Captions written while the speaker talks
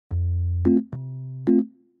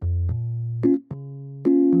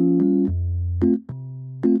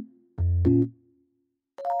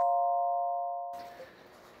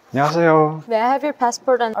안녕하세요. May I have your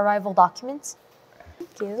passport and arrival documents?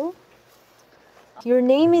 Thank you. Your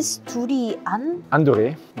name is 둘이 안?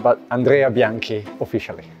 Anduri, but Andrea Bianchi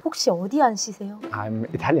officially. 혹시 어디 안시세요? I'm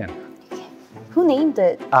Italian. Who named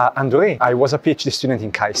it? Andrei, I was a PhD student in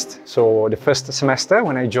Kaist. So the first semester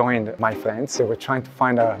when I joined my friends, they were trying to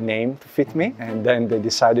find a name to fit me, and then they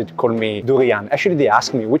decided to call me Durian. Actually, they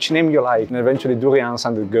asked me which name you like, and eventually Durian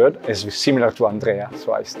sounded good. It's similar to Andrea,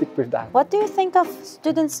 so I stick with that. What do you think of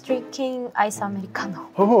students drinking ice americano?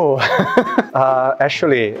 Oh,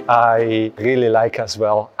 actually, I really like as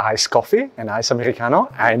well iced coffee and ice americano.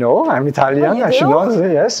 I know, I'm Italian, you I should do? know,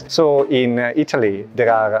 yes. So in Italy,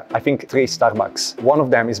 there are, I think, 3 Starbucks. One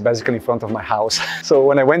of them is basically in front of my house. So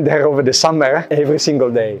when I went there over the summer, every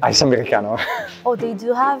single day, ice americano. Oh, they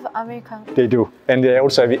do have americano? They do. And they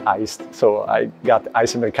also have it iced. So I got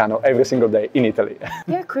ice americano every single day in Italy.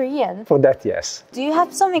 You're Korean. For that, yes. Do you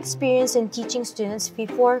have some experience in teaching students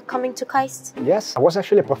before coming to Kaist? Yes, I was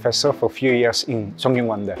actually a professor for a few years in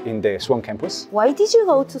Songyungwon in the Suwon campus. Why did you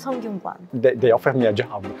go to Songyungwan? They offered me a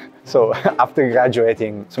job. So after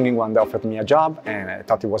graduating, Songyungwon offered me a job, and I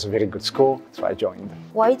thought it was a very good school, so I joined.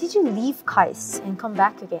 Why did you leave Kaist and come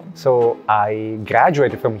back again? So I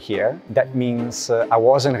graduated from here. That means I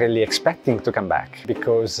wasn't really expecting to come back,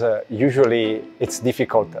 because usually it's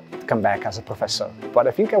difficult to come back as a professor. But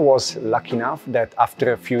I think I was lucky enough that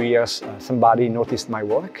after a few years, somebody noticed my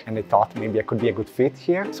work and they thought maybe I could be a good fit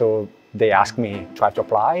here. So they asked me to try to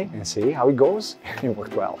apply and see how it goes. It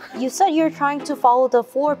worked well. You said you're trying to follow the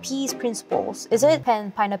 4 P's principles. Is it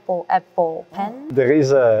pen, pineapple, apple, pen? There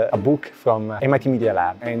is a book from MIT Media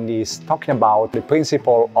Lab, and it's talking about the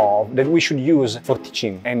principle of that we should use for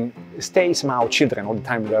teaching and stay somehow children all the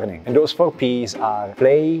time learning. And those 4 P's are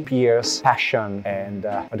play, peers, passion, and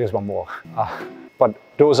there's one more. But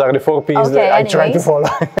those are the 4 P's that I try to follow.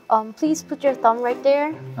 Please put your thumb right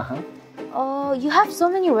there. Oh, you have so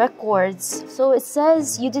many records. So it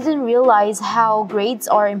says you didn't realize how grades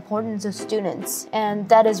are important to students, and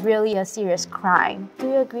that is really a serious crime. Do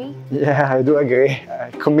you agree? Yeah, I do agree.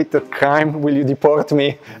 I committed crime. Will you deport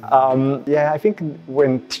me? Yeah, I think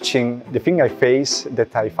when teaching, the thing I face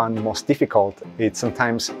that I found most difficult is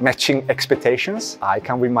sometimes matching expectations. I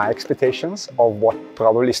come with my expectations of what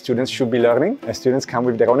probably students should be learning, and students come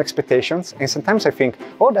with their own expectations. And sometimes I think,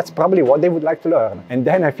 oh, that's probably what they would like to learn. And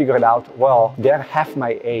then I figured out, well, they're half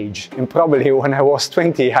my age, and probably when I was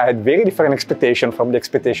 20, I had very different expectation from the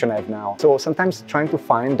expectation I have now. So sometimes trying to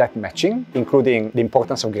find that matching, including the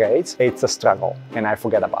importance of grades, it's a struggle, and I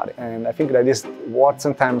forget about it. And I think that is what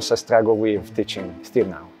sometimes I struggle with teaching still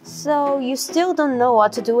now. So you still don't know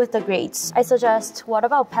what to do with the grades. I suggest, what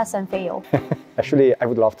about pass and fail? Actually, I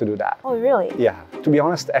would love to do that. Oh, really? Yeah. To be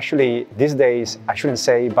honest, actually, these days, I shouldn't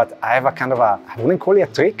say, but I have a kind of I wouldn't call it a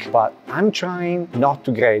trick, but I'm trying not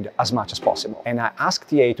to grade as much as possible. And I ask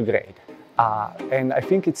TA to grade. And I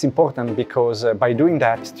think it's important because by doing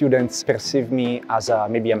that, students perceive me as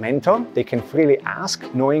maybe a mentor. They can freely ask,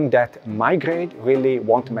 knowing that my grade really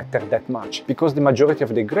won't matter that much, because the majority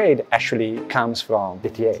of the grade actually comes from the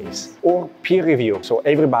TAs or peer review. So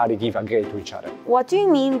everybody give a grade to each other. What do you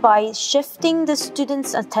mean by shifting the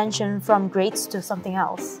students' attention from grades to something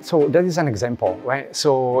else? So that is an example, right?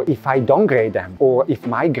 So if I don't grade them, or if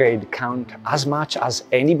my grade count as much as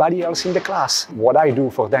anybody else in the class, what I do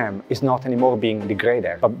for them is not anymore being the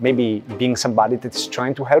grader, but maybe being somebody that's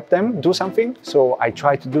trying to help them do something. So I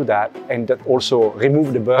try to do that, and that also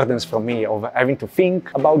remove the burdens from me of having to think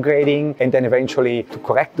about grading and then eventually to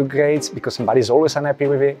correct the grades because somebody's always unhappy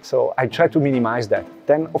with it. So I try to minimize that.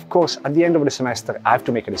 Then, of course, at the end of the semester, I have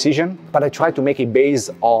to make a decision, but I try to make it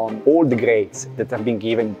based on all the grades that have been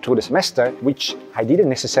given through the semester, which I didn't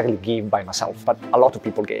necessarily give by myself, but a lot of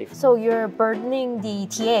people gave. So you're burdening the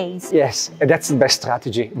TAs? Yes, that's the best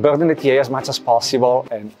strategy. Burden the TA as much as possible,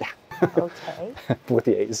 and yeah. Okay. Poor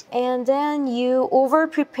TAs. And then you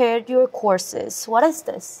over-prepared your courses. What is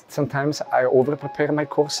this? Sometimes I over-prepare my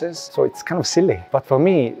courses, so it's kind of silly. But for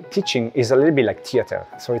me, teaching is a little bit like theater,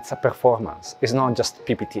 so it's a performance. It's not just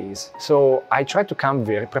PPTs. So I try to come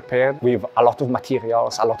very prepared with a lot of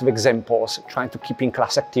materials, a lot of examples, trying to keep in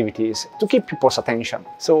class activities, to keep people's attention.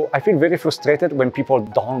 So I feel very frustrated when people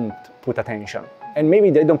don't put attention. And maybe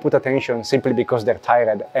they don't put attention simply because they're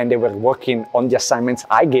tired and they were working on the assignments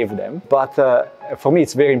I gave them. But for me,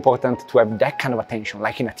 it's very important to have that kind of attention,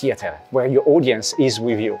 like in a theater, where your audience is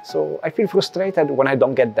with you. So I feel frustrated when I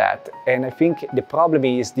don't get that. And I think the problem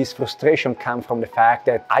is this frustration comes from the fact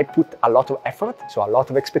that I put a lot of effort, so a lot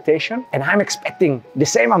of expectation, and I'm expecting the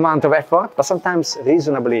same amount of effort, but sometimes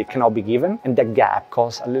reasonably cannot be given, and that gap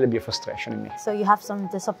causes a little bit of frustration in me. So you have some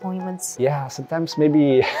disappointments. Yeah, sometimes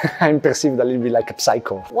maybe I'm perceived a little bit like a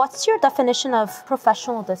psycho. What's your definition of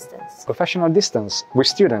professional distance? Professional distance with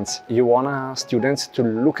students. You want students to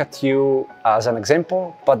look at you as an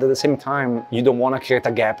example, but at the same time, you don't want to create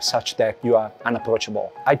a gap such that you are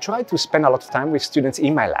unapproachable. I try to spend a lot of time with students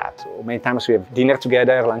in my lab. So many times we have dinner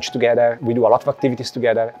together, lunch together, we do a lot of activities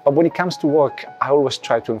together. But when it comes to work, I always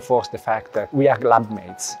try to enforce the fact that we are lab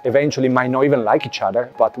mates. Eventually might not even like each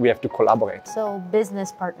other, but we have to collaborate. So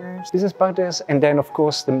business partners. Business partners, and then of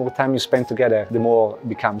course, the more time you spend together, the more it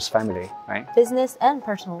becomes family, right? Business and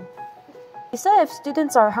personal. You said if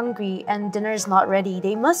students are hungry and dinner is not ready,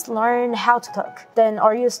 they must learn how to cook. Then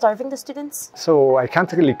are you starving the students? So I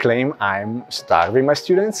can't really claim I'm starving my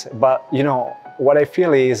students, but you know, what I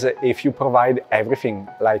feel is if you provide everything,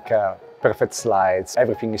 like perfect slides,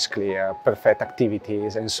 everything is clear, perfect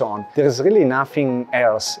activities and so on, there's really nothing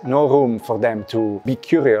else, no room for them to be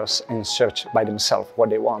curious and search by themselves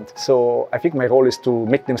what they want. So I think my role is to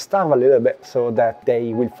make them starve a little bit so that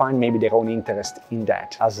they will find maybe their own interest in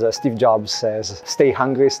that. As Steve Jobs says, stay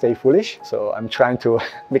hungry, stay foolish. So I'm trying to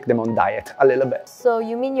make them on diet a little bit. So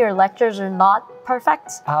you mean your lectures are not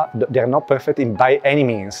perfect? They're not perfect by any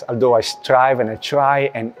means, although I strive and I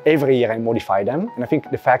try, and every year I modify them. And I think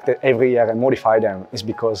the fact that every year I modify them is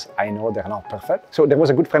because I know they're not perfect. So there was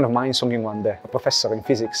a good friend of mine, Song one day, a professor in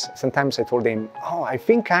physics. Sometimes I told him, oh, I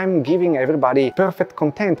think I'm giving everybody perfect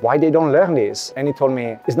content. Why they don't learn this? And he told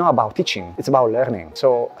me, it's not about teaching, it's about learning.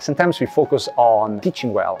 So sometimes we focus on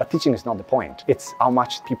teaching well, but teaching is not the point. It's how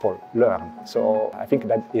much people learn. So I think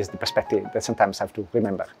that is the perspective that sometimes I have to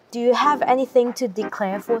remember. Do you have anything to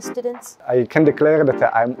declare for students? I can declare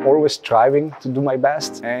that I'm always striving to do my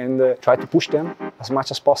best and try to push them as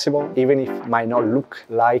much as possible, even if it might not look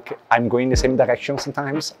like I'm going the same direction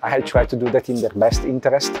sometimes. I try to do that in their best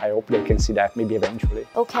interest. I hope they can see that maybe eventually.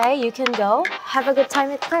 Okay, you can go. Have a good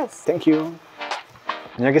time at Kaist. Thank you.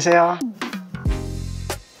 안녕히 계세요.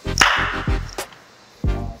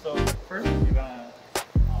 So first you're gonna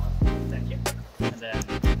thank him, and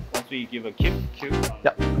then once we give a cue,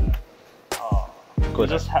 Yep. Good.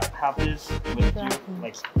 Just have this with you,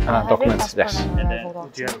 like documents, yes. And then,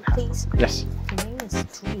 do you have a Please. Yes. Your name is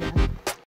Julia.